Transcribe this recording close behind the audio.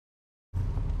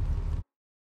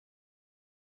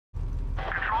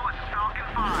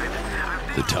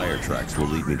The tire tracks will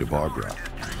lead me to Barbara.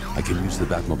 I can use the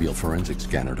Batmobile forensic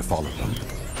scanner to follow them.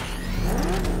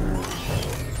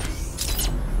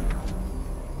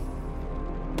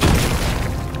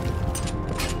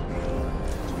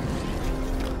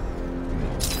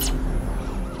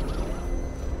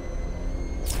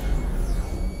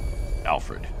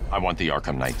 Alfred, I want the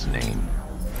Arkham Knight's name.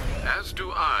 As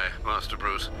do I, Master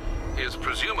Bruce. He has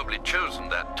presumably chosen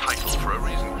that title for a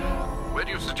reason. Where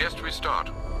do you suggest we start?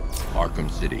 Arkham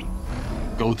City.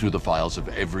 Go through the files of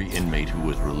every inmate who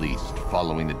was released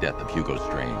following the death of Hugo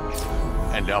Strange.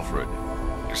 And Alfred.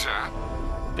 Yes, sir?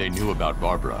 They knew about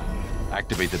Barbara.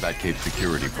 Activate the Batcave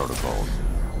security protocols.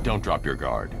 Don't drop your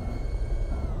guard.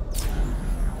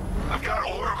 I've got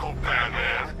Oracle,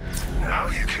 Batman. Now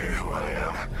you care who I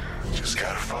am. Just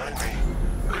gotta find me.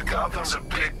 But Gotham's a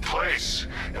big place,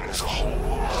 and there's a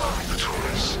whole lot between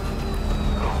us.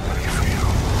 I'm ready for you.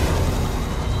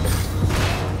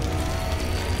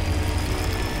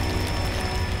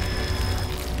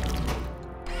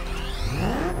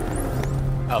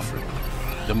 Alfred,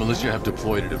 the militia have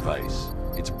deployed a device.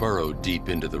 It's burrowed deep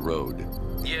into the road.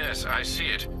 Yes, I see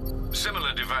it.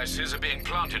 Similar devices are being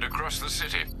planted across the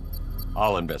city.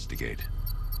 I'll investigate.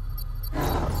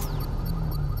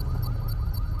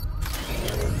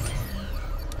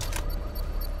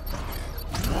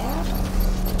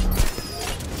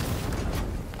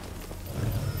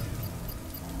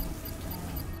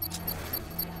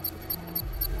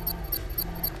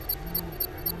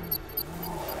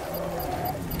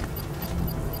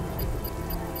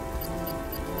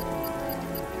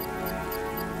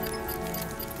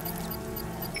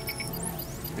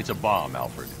 It's a bomb,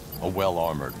 Alfred. A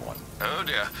well-armored one. Oh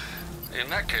dear. In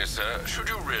that case, should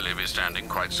you really be standing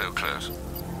quite so close?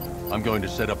 I'm going to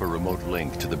set up a remote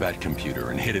link to the Batcomputer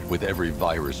and hit it with every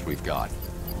virus we've got.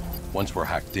 Once we're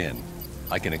hacked in,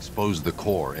 I can expose the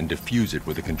core and defuse it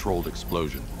with a controlled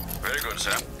explosion. Very good,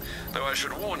 sir. Though I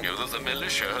should warn you that the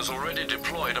militia has already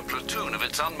deployed a platoon of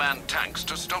its unmanned tanks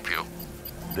to stop you.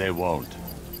 They won't.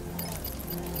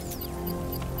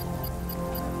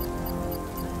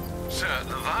 Sir,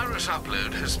 the virus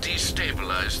upload has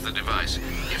destabilized the device.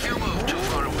 If you move too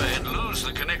far away and lose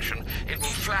the connection, it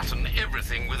will flatten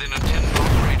everything within a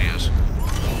 10-block radius.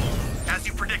 As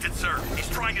you predicted, sir, he's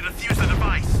trying to defuse the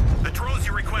device. The drones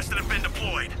you requested have been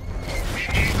deployed. We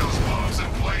need those bombs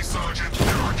in place, Sergeant.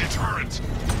 They're our deterrent.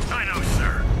 I know,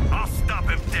 sir. I'll stop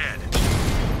him dead.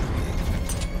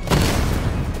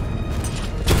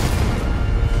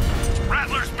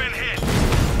 Rattler's been hit.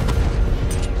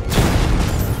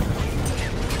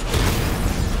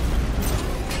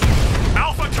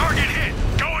 Alpha target hit!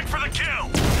 Going for the kill!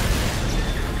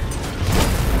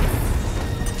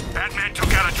 Batman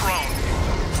took out a drone.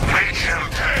 Make him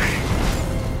pay!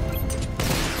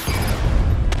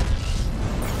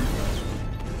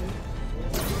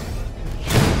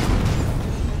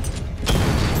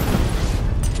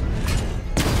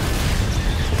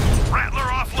 Rattler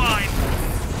offline!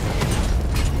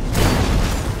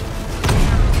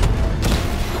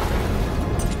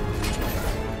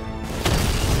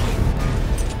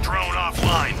 Drone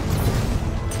offline.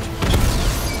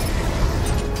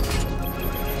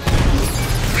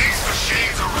 These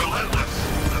machines are relentless.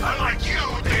 Unlike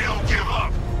you, they don't give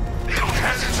up. They don't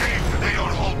hesitate, they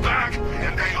don't hold back,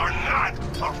 and they are not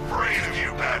afraid of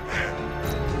you,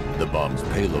 Batman. The bomb's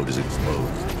payload is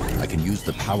exposed. I can use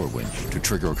the power winch to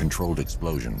trigger a controlled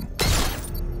explosion.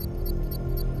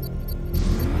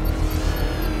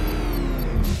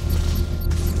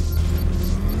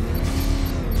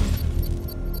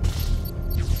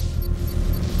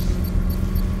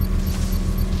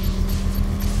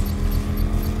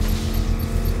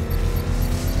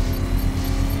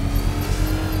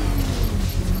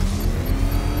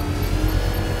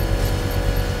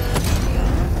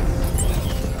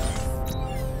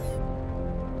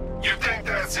 You think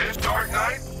that's it, Dark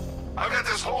Knight? I've got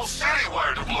this whole city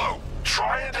wired to blow.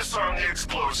 Try and disarm the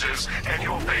explosives, and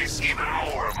you'll face even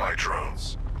more of my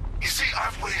drones. You see,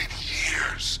 I've waited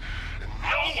years, and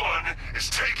no one is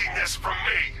taking this from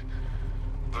me.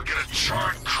 They'll get a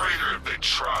charred crater if they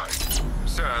try.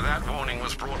 Sir, that warning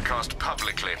was broadcast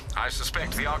publicly. I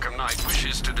suspect the Arkham Knight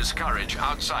wishes to discourage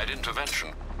outside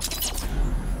intervention. Is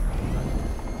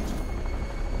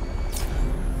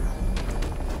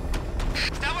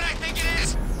that what I think it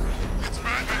is? It's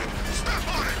Batman. Step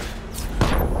on it.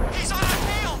 He's on our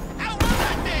tail! Outrun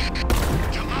that thing!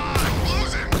 Come on,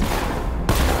 lose him.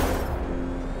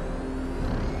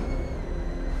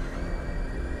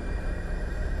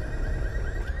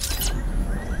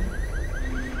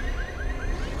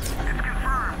 It's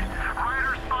confirmed.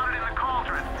 Ryder spotted in the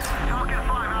cauldron. Falcon 5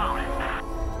 out.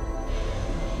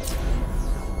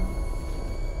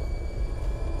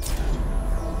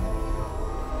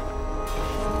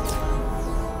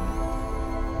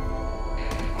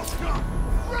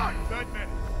 Nightman!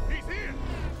 He's here!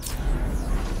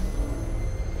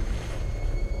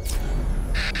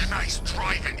 Nice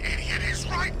driving, idiot. He's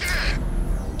right there.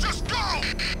 Just go!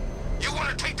 You want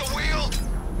to take the wheel?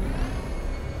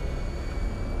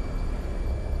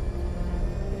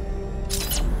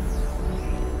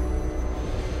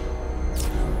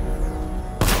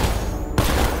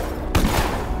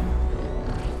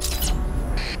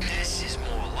 This is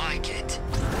more like it.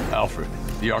 Alfred,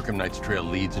 the Arkham Knight's trail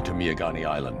leads into Miagani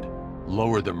Island.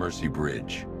 Lower the Mercy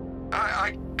Bridge.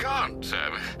 I can't,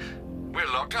 we're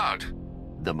locked out.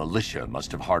 The militia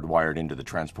must have hardwired into the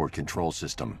transport control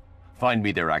system. Find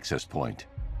me their access point.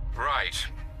 Right.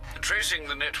 Tracing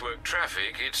the network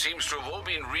traffic, it seems to have all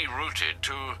been rerouted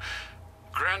to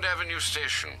Grand Avenue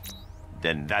Station.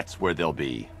 Then that's where they'll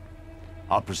be.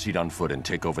 I'll proceed on foot and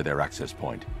take over their access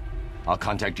point. I'll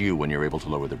contact you when you're able to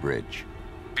lower the bridge.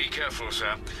 Be careful,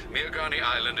 sir. Miagani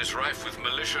Island is rife with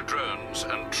militia drones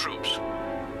and troops.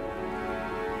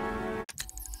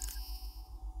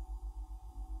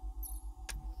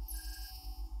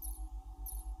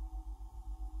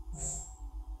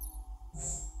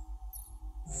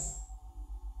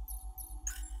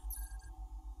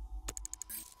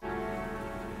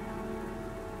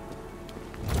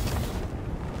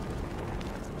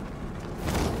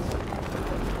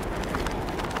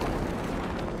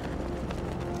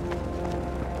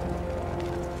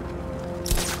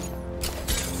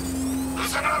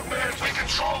 Listen up, man. We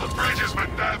control the bridges, but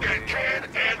Batman can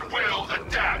and will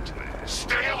adapt.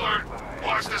 Stay alert.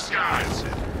 Watch the skies.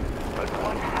 But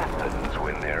what happens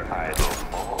when their idol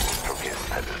falls from his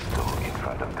pedestal in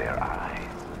front of their eyes?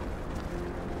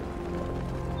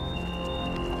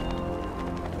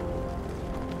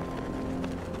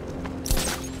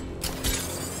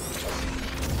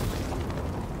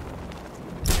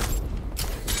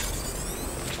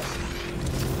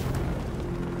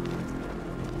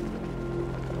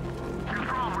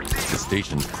 The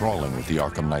station's crawling with the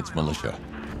Arkham Knight's militia.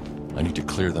 I need to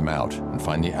clear them out and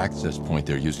find the access point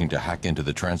they're using to hack into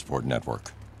the transport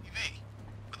network. Me,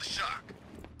 with the shock.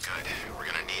 Good, we're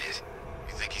gonna need it.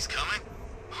 You think he's coming?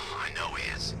 Oh, I know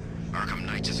he is. Arkham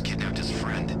Knight just kidnapped his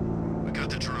friend. We got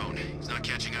the drone. He's not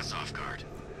catching us off guard.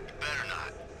 You better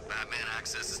not. Batman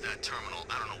accesses that terminal.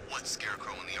 I don't know what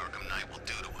Scarecrow and the Arkham Knight will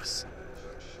do to us.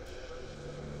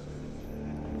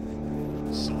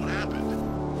 So what happened?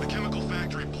 The chemical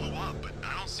factory blew up, but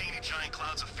I don't see any giant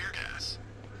clouds of fear gas.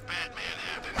 Batman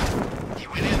happened. He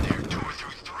went in there, tore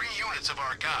through 3 units of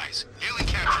our guys, nearly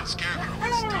captured Scarecrow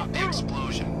and stopped the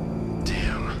explosion.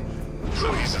 Damn.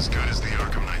 So he's as good as the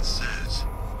Arkham Knight says.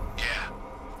 Yeah,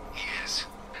 he is.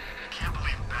 I can't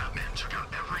believe Batman took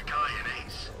out every guy in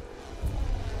Ace.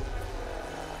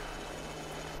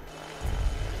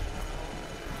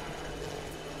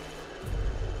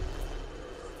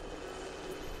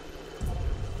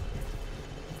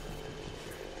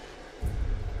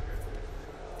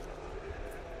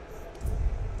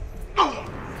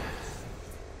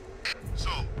 So,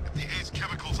 if the Ace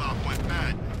chemicals op went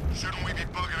bad, shouldn't we be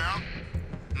bugging out?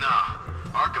 Nah.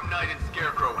 Arkham Knight and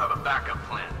Scarecrow have a backup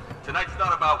plan. Tonight's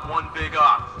not about one big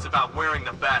op. It's about wearing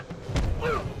the bat.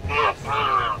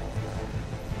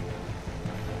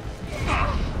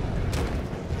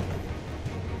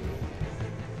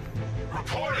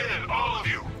 Report in, all of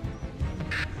you.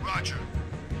 Roger.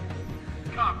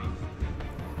 Copy.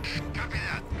 Copy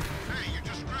that. Hey, you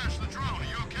just crashed the drone. Are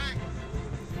you okay?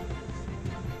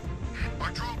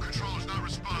 Our drone controller's not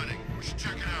responding. We should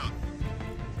check it out.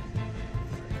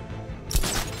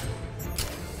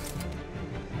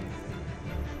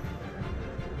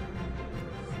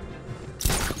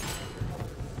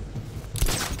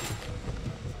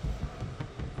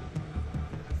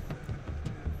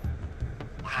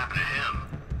 What happened to him?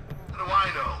 How do I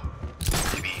know?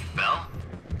 Maybe he fell?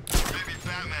 Maybe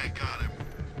Batman got him.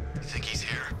 You think he's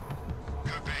here?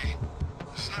 Could be.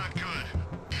 It's not good.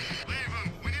 Leave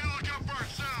him. We need to look out for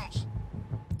ourselves.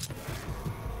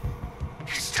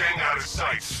 He's staying out of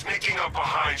sight, sneaking up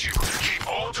behind you. Keep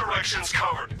all directions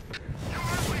covered. You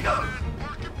heard me, man.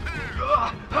 Mark your pin.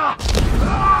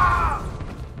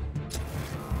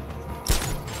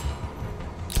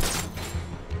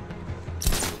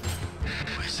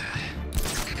 Where's that?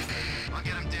 I'll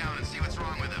get him down and see what's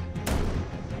wrong with him.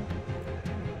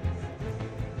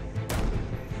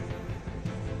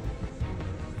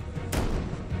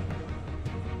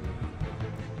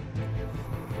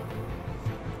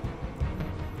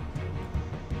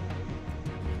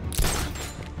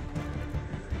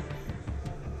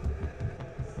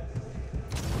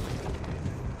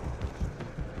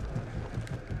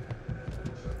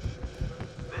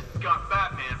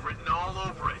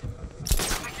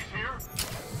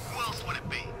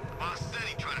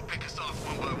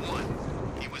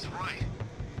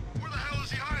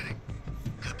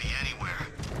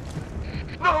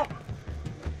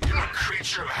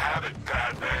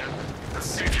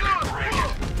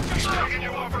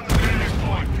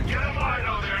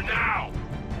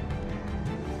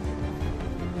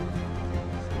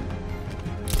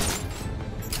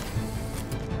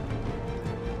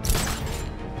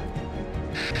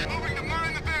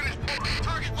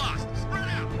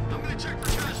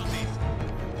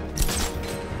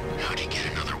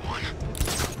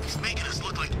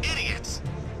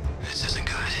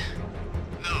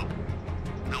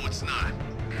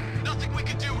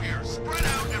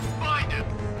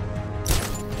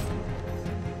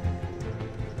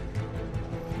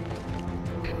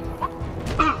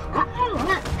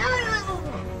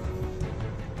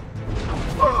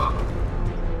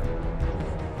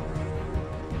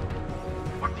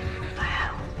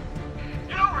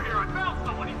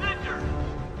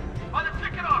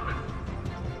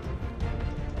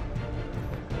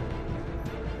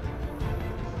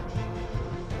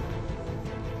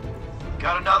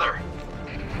 Got another.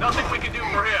 Nothing we can do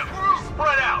for him.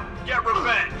 Spread out. Get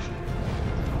revenge.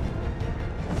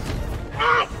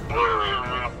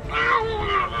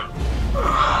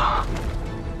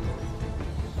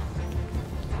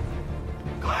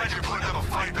 Glad you're putting up a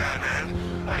fight,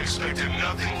 Batman. I expected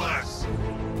nothing less.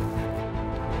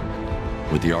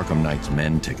 With the Arkham Knight's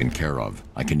men taken care of,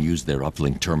 I can use their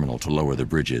uplink terminal to lower the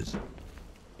bridges.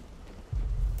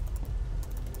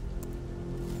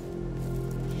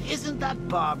 Isn't that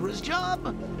Barbara's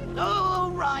job?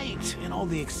 Oh, right. In all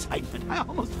the excitement, I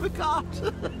almost forgot.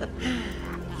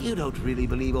 You don't really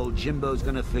believe old Jimbo's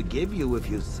gonna forgive you if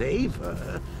you save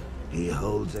her. He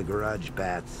holds a grudge,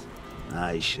 Bats.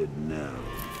 I should know.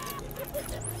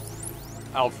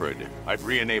 Alfred, I've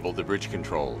re-enabled the bridge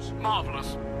controls.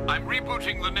 Marvelous. I'm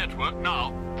rebooting the network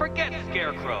now. Forget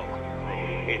Scarecrow.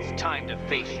 It's time to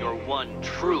face your one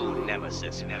true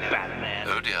nemesis, Batman.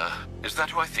 Oh dear. Is that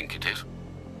who I think it is?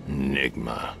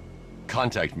 Nigma.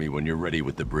 Contact me when you're ready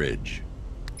with the bridge.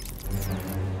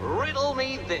 Riddle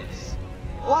me this.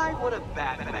 Why would a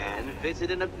Batman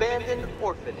visit an abandoned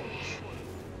orphanage?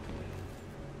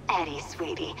 Eddie,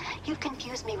 sweetie, you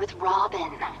confused me with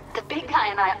Robin. The big guy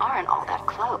and I aren't all that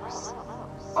close.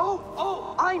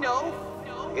 Oh, I know!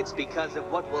 It's because of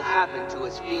what will happen to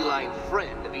his feline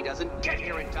friend if he doesn't get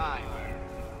here in time.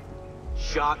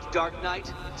 Shocked, Dark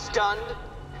Knight? Stunned?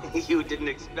 You didn't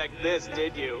expect this,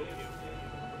 did you?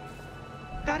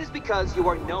 That is because you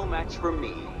are no match for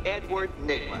me, Edward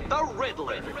Nigma, the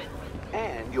Riddler,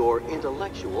 and your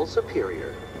intellectual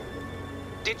superior.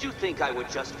 Did you think I would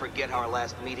just forget our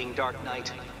last meeting, Dark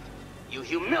Knight? You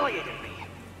humiliated me.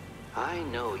 I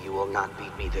know you will not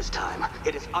beat me this time.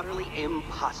 It is utterly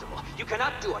impossible. You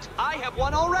cannot do it. I have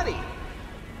won already.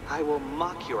 I will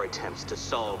mock your attempts to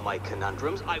solve my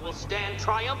conundrums. I will stand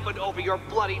triumphant over your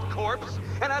bloodied corpse.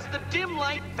 And as the dim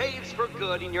light fades for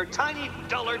good in your tiny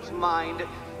dullard's mind,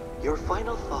 your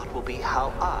final thought will be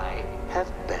how I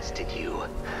have bested you.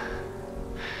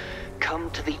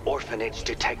 Come to the orphanage,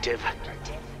 detective,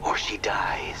 or she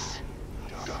dies.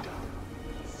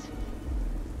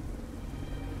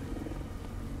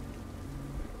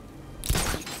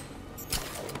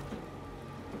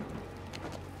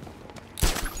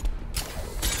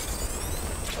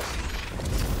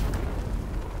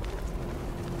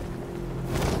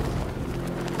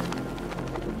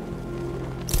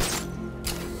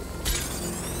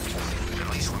 At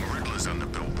least when Riddler's on the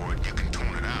billboard, you can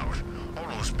tone it out. All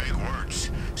those big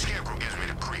words. Scarecrow gives me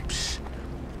the creeps.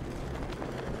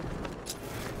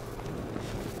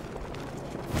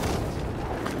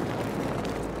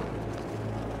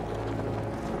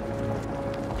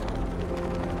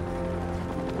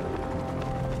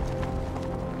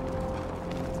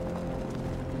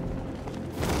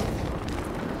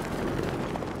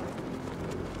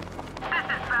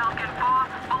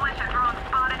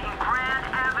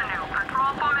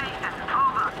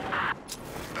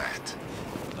 Bat.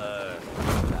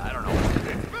 I don't know.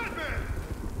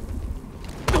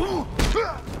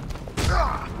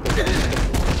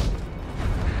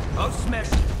 Oh, smash!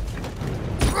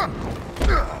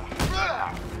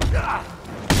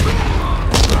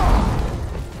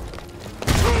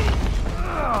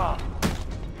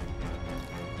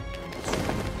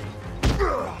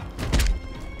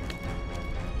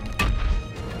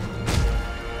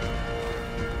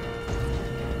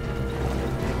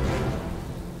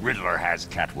 Riddler has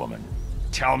Catwoman.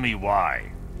 Tell me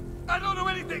why. I don't know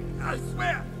anything. I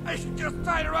swear. I should just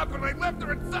tied her up and I left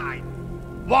her inside.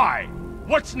 Why?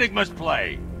 What's Nigma's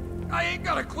play? I ain't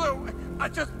got a clue. I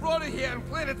just brought her here and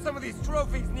planted some of these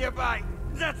trophies nearby.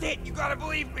 That's it. You gotta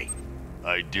believe me.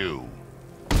 I do.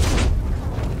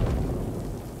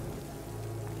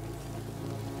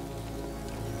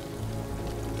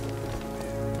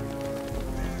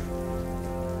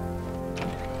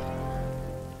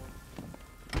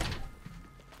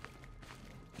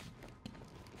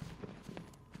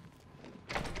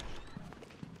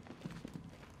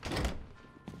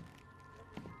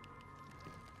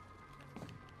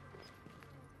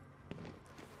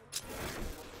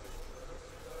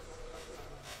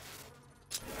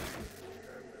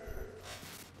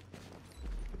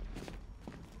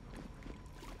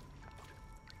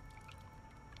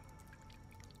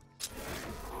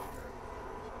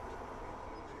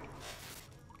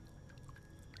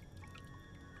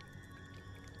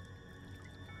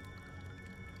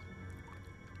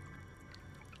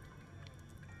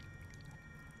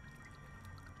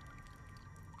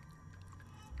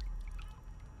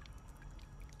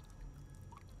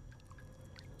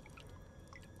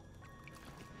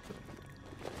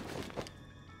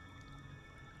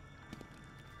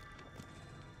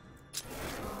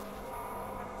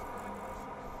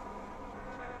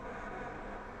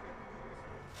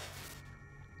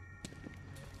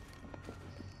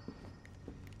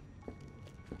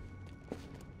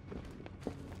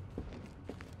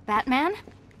 Batman?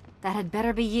 That had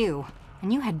better be you,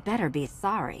 and you had better be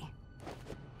sorry.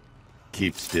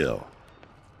 Keep still.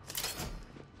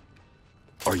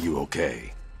 Are you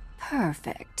okay?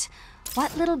 Perfect.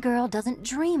 What little girl doesn't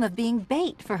dream of being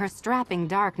bait for her strapping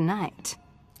Dark Knight?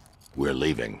 We're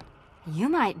leaving. You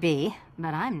might be,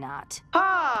 but I'm not.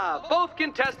 Ah, both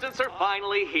contestants are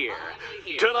finally here.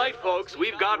 Tonight, folks,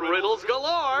 we've got riddles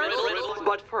galore.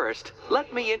 But first,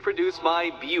 let me introduce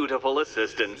my beautiful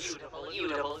assistants.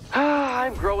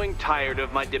 I'm growing tired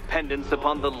of my dependence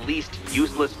upon the least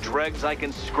useless dregs I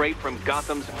can scrape from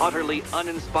Gotham's utterly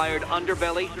uninspired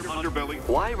underbelly.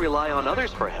 Why rely on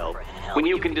others for help when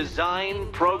you can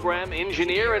design, program,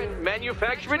 engineer, and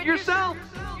manufacture it yourself?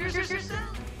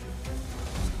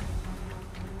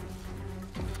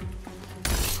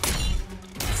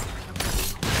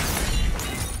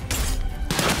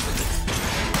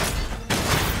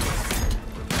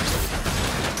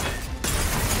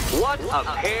 What a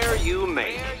pair you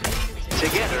make.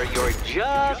 Together, you're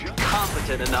just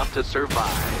competent enough to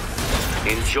survive.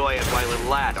 Enjoy it while it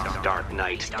lasts, Dark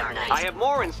Knight. I have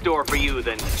more in store for you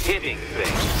than hitting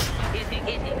things.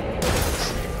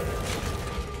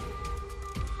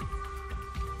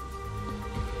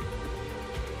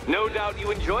 No doubt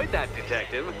you enjoyed that,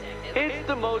 Detective. It's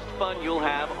the most fun you'll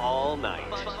have all night.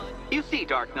 You see,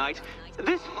 Dark Knight,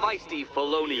 this feisty,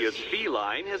 felonious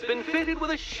feline has been fitted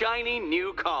with a shiny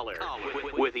new collar.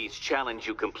 With each challenge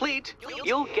you complete,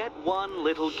 you'll get one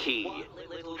little key.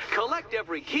 Collect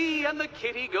every key and the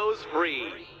kitty goes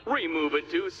free. Remove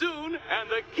it too soon and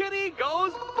the kitty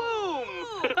goes boom!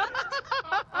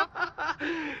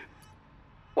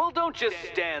 Well, don't just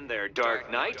stand there,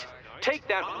 Dark Knight. Take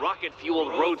that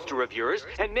rocket-fueled roadster of yours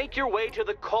and make your way to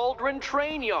the Cauldron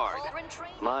Train Yard.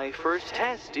 My first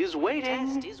test is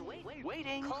waiting.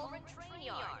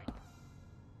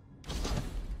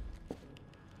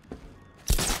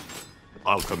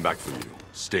 I'll come back for you.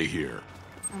 Stay here.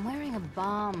 I'm wearing a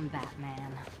bomb,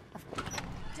 Batman.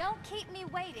 Don't keep me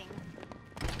waiting.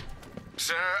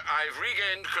 Sir, I've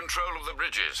regained control of the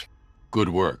bridges. Good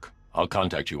work. I'll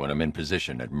contact you when I'm in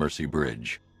position at Mercy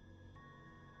Bridge.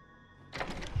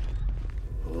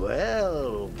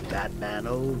 Well, Batman,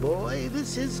 old boy,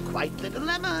 this is quite the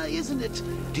dilemma, isn't it?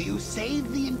 Do you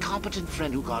save the incompetent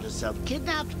friend who got herself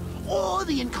kidnapped, or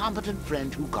the incompetent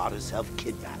friend who got herself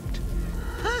kidnapped?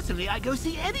 Personally, I go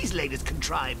see Eddie's latest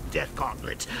contrived death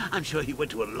gauntlet. I'm sure he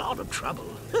went to a lot of trouble.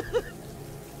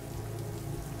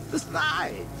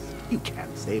 Besides, you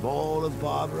can't save all of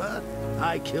Barbara.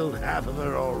 I killed half of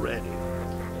her already.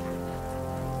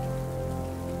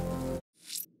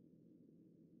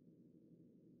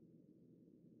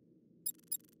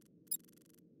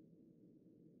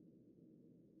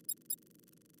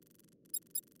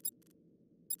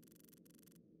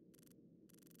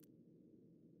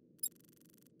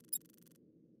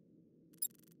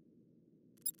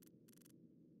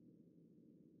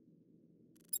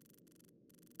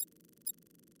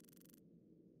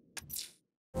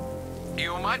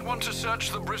 You might want to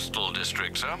search the Bristol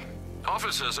district, sir.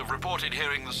 Officers have reported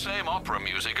hearing the same opera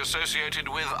music associated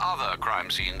with other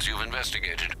crime scenes you've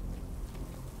investigated.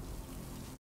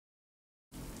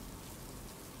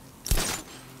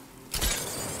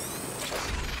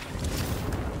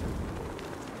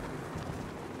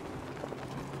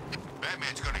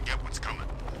 Batman's gonna get what's coming.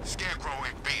 Scarecrow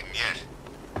ain't beaten yet.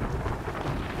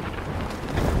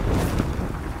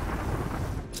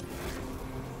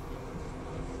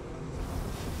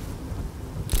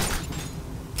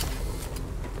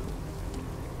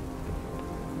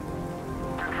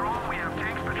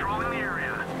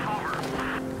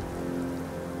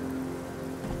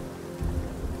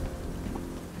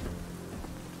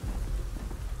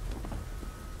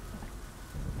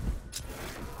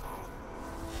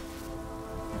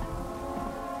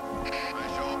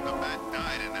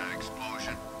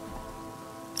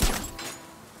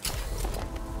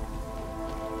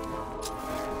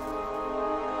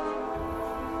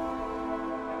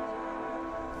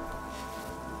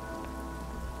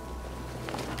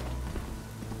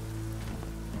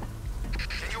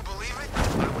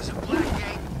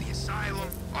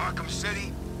 Arkham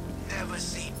City, never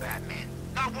seen Batman.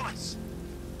 Not once.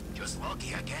 Just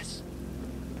lucky, I guess.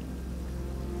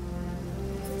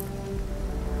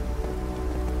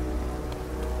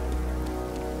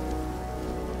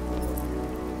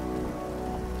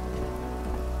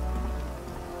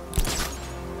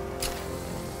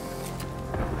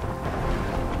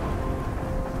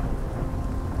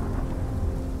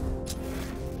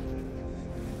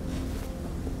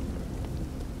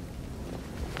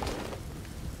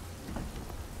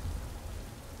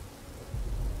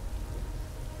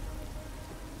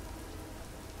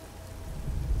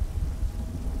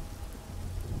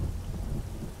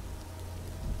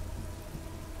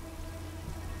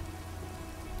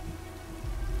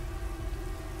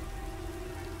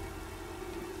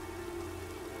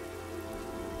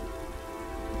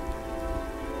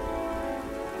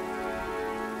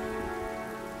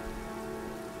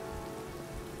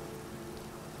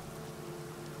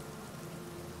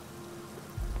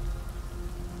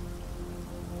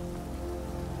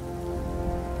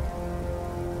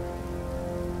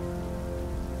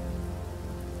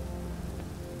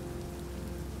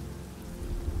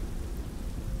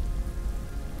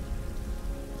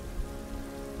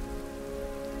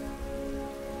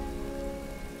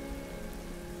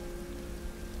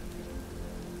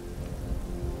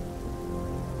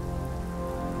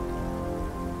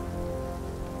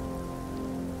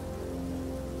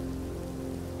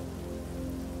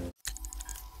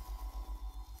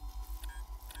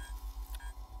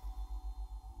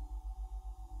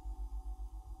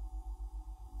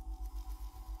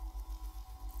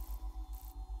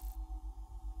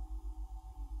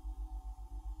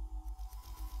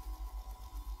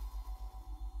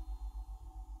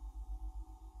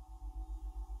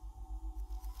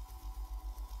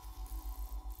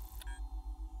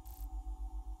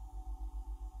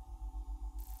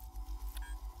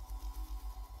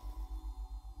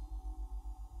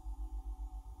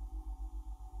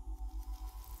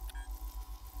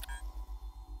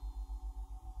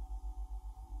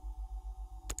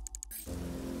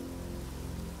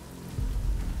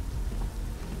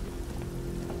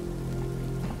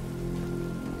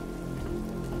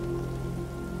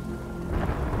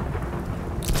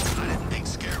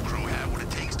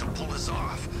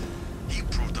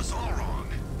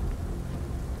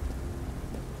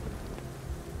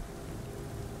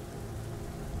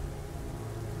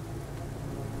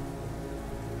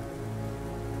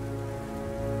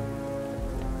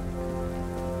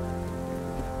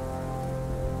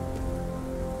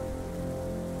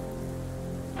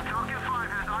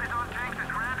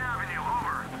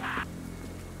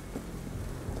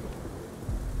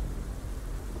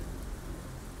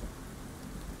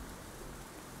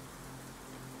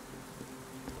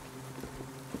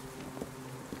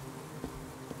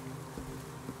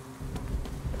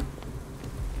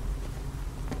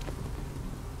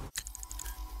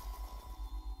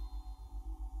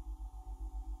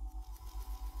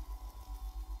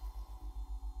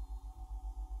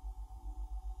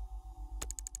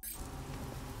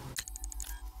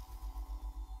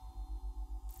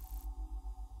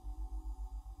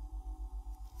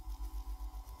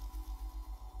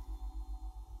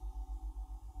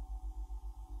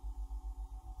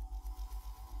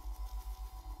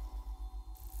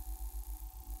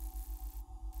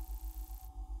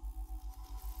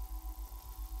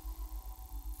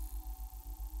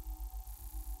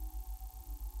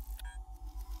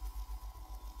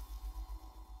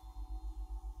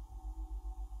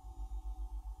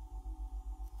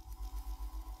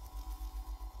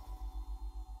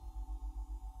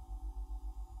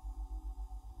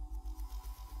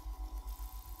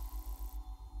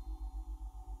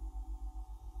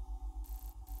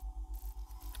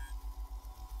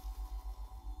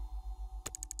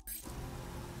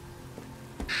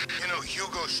 You know,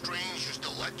 Hugo Strange used to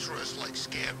lecture us like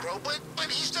Scarecrow, but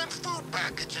he sent food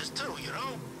packages too, you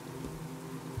know?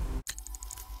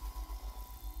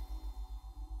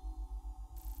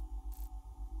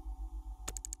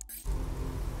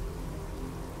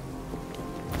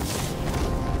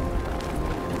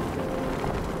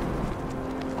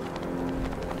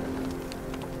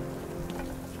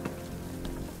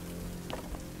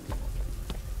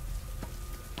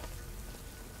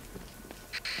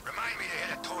 Remind me to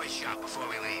hit a toy shop before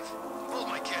we leave. Told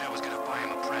my kid I was gonna buy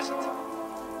him a present.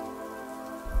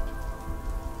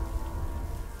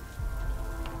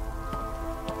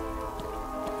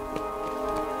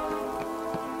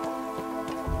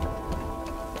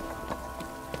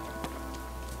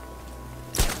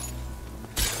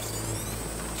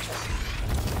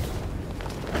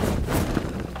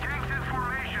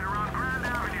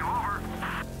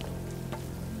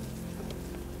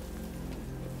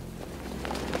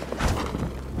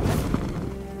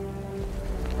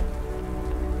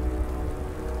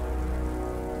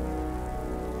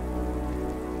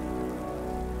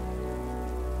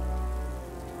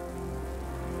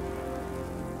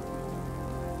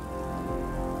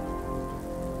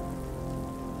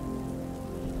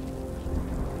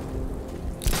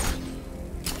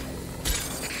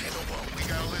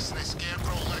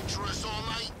 Scarecrow lecture us all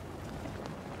night?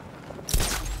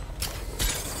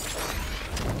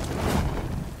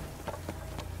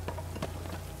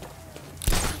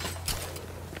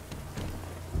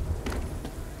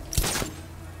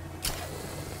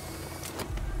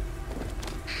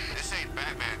 This ain't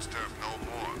Batman's turf no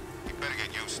more. You better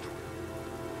get used to it.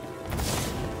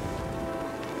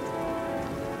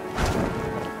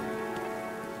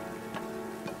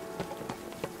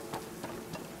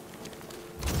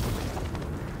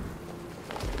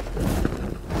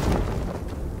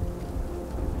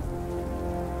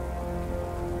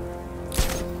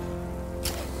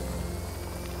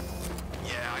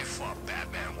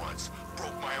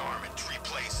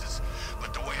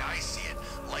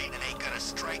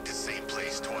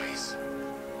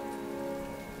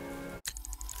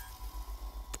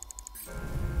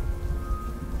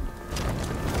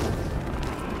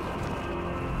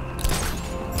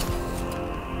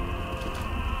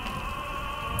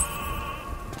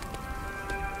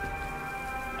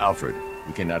 Alfred,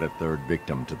 we can add a third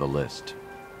victim to the list.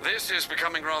 This is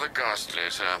becoming rather ghastly,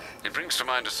 sir. It brings to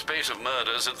mind a spate of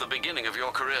murders at the beginning of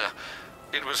your career.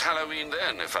 It was Halloween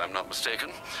then, if I'm not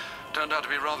mistaken. Turned out to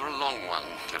be rather a long one,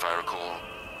 if I recall.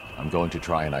 I'm going to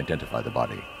try and identify the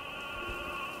body.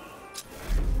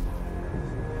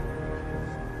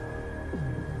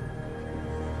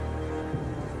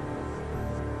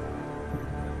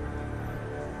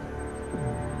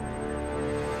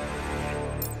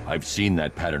 I've seen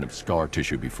that pattern of scar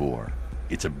tissue before.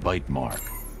 It's a bite mark.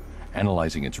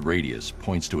 Analyzing its radius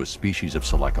points to a species of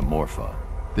Selachomorpha.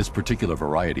 This particular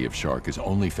variety of shark is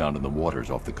only found in the waters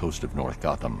off the coast of North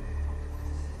Gotham.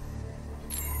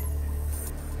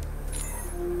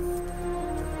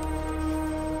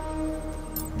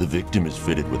 The victim is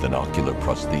fitted with an ocular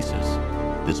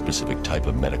prosthesis. This specific type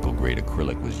of medical-grade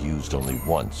acrylic was used only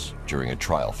once during a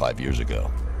trial 5 years ago.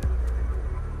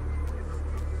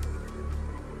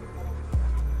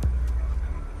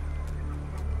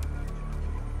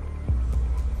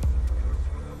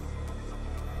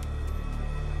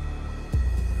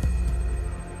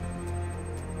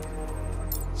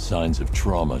 Signs of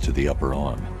trauma to the upper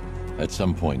arm. At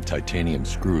some point, titanium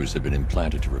screws have been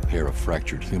implanted to repair a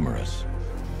fractured humerus.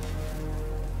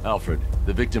 Alfred,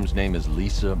 the victim's name is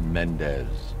Lisa Mendez.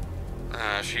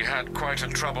 She had quite a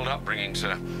troubled upbringing,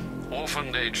 sir.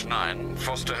 Orphaned age 9,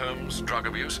 foster homes, drug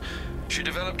abuse. She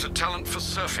developed a talent for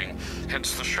surfing,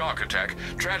 hence the shark attack.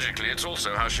 Tragically, it's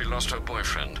also how she lost her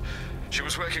boyfriend. She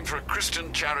was working for a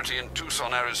Christian charity in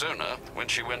Tucson, Arizona, when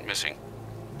she went missing.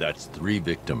 That's 3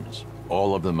 victims,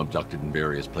 all of them abducted in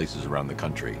various places around the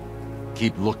country.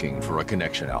 Keep looking for a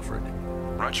connection, Alfred.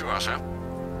 Right you are, sir.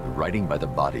 The writing by the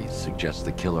bodies suggests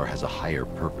the killer has a higher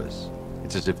purpose.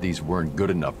 It's as if these weren't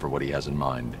good enough for what he has in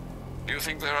mind. Do you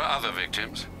think there are other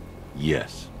victims?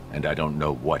 Yes, and I don't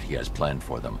know what he has planned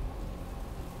for them.